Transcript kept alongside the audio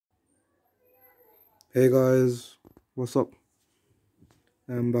Hey guys, what's up?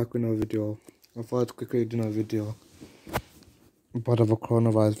 I'm back with another video. I thought I'd quickly do a video, part of a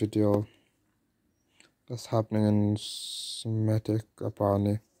coronavirus video that's happening in Smethwick,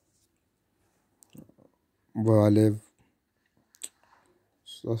 apparently, where I live.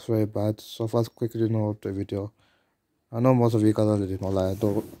 So that's very bad. So I thought I'd quickly do an update video. I know most of you guys already know, like,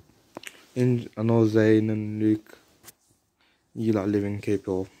 I know Zane and Luke, you like live in Cape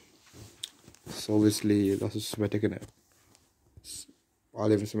Hill. So obviously, that's just Smethwick, innit? I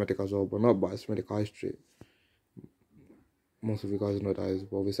live in Smethwick as well, but not by Smethwick High Street. Most of you guys know that is,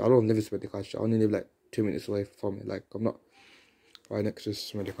 but obviously I don't live in Smethwick High Street. I only live like 2 minutes away from it. Like, I'm not right next to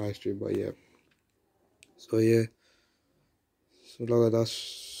Smethwick High Street, but yeah. So yeah, so like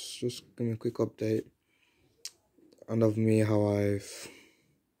that's just give me a quick update and of me how I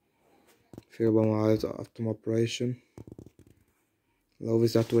feel about my eyes after my operation. I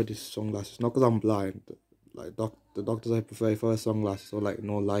obviously have to wear these sunglasses, not because I'm blind. Like the doctors, I prefer if I wear sunglasses so like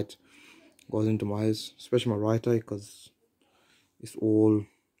no light goes into my eyes, especially my right eye, because it's all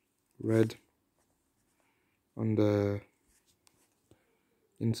red on the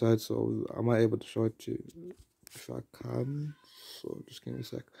inside. So am I able to show it to you if I can? So just give me a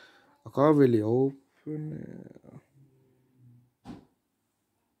sec. I can't really open it.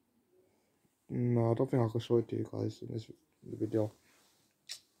 No, I don't think I can show it to you guys in this video.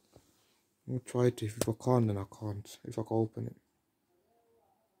 I'm gonna try to. If I can't, then I can't. If I can open it.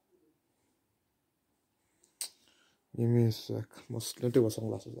 Give me a sec. Let me take my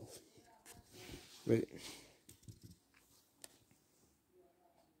sunglasses off. Wait.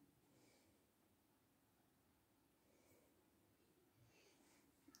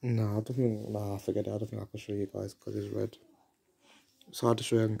 Nah, I don't think. Nah, forget it. I don't think I can show you guys because it's red. It's hard to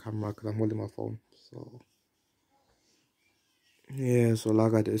show you on camera because I'm holding my phone. So yeah, so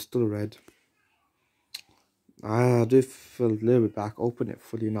like I did, it's still red. I do feel a little bit back. Open it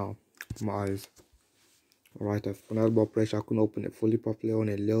fully now. My eyes. Alright, when I had my operation, I couldn't open it fully properly,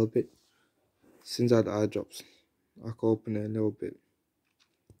 only a little bit. Since I had eye drops, I could open it a little bit.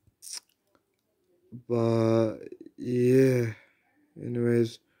 But yeah,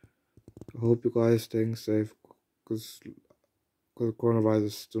 anyways, I hope you guys staying safe because coronavirus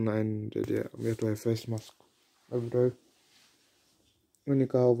is still not ended yet. We have to wear a face mask every day. When you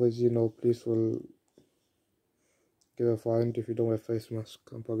go over, police will give a fine if you don't wear a face mask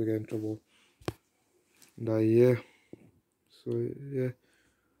and probably get in trouble. And yeah, so yeah,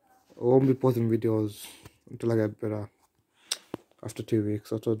 I won't be posting videos until I get better after 2 weeks.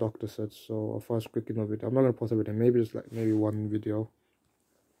 That's what the doctor said. So I'll first quickly no video. I'm not gonna post every day. Maybe just like maybe one video,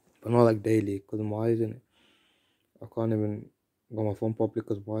 but not like daily because my eyes in it. I can't even go on my phone properly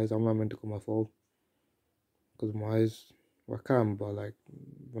because my eyes. I'm not meant to go on my phone because my eyes. Well, I can, but like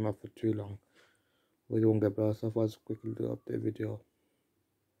not for too long. We won't get better. So I'll just quickly do update video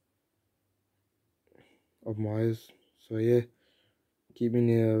of my eyes. So yeah, keep me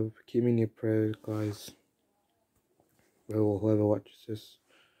in your prayers, guys. Whoever watches this,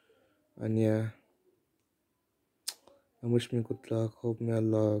 and yeah, and wish me good luck. Hope me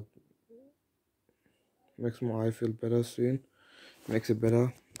Allah makes my eye feel better soon. Makes it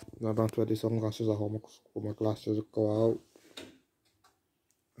better. I don't have to wear these sunglasses at home because my glasses go out.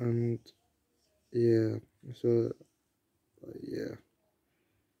 And yeah, so yeah.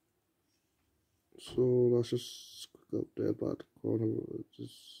 So that's just quick update about corona.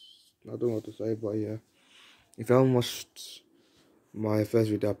 Just I don't know what to say, but yeah. If you haven't watched my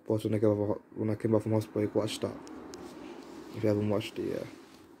first video I posted when I came back from hospital, you can watch that. If you haven't watched it, yeah.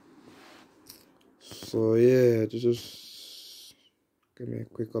 So yeah, just give me a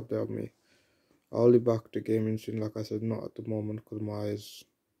quick update of me. I'll be back to gaming soon, like I said, not at the moment because my eyes.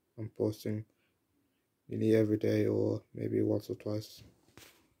 I'm posting nearly every day or maybe once or twice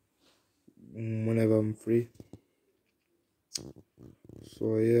whenever I'm free.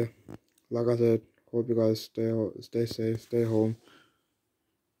 So yeah, like I said, hope you guys stay safe, stay home,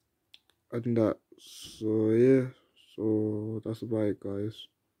 and that. So yeah, so that's about it, guys.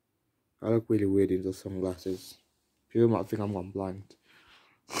 I look really weird in those sunglasses. People might think I'm gone blind,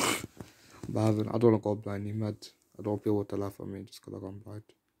 but I haven't. I don't want to go blind. You mad? I don't want people to laugh at me just because I'm gone blind.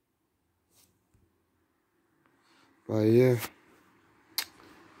 But yeah.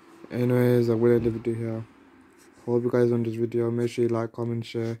 Anyways, I'm gonna end the video here. Hope you guys enjoyed this video. Make sure you like, comment,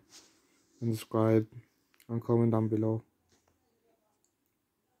 share, and subscribe, and comment down below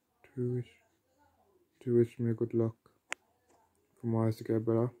to wish me good luck for my eyes to get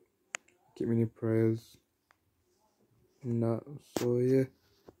better. Keep me in your prayers and that. So yeah,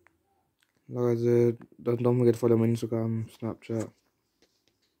 like I said, don't forget to follow me on Instagram, Snapchat,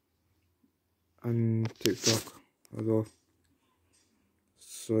 and TikTok as well.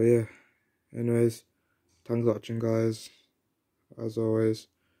 So yeah, anyways, thanks for watching, guys. As always,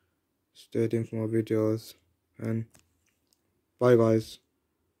 stay tuned for more videos, and bye, guys.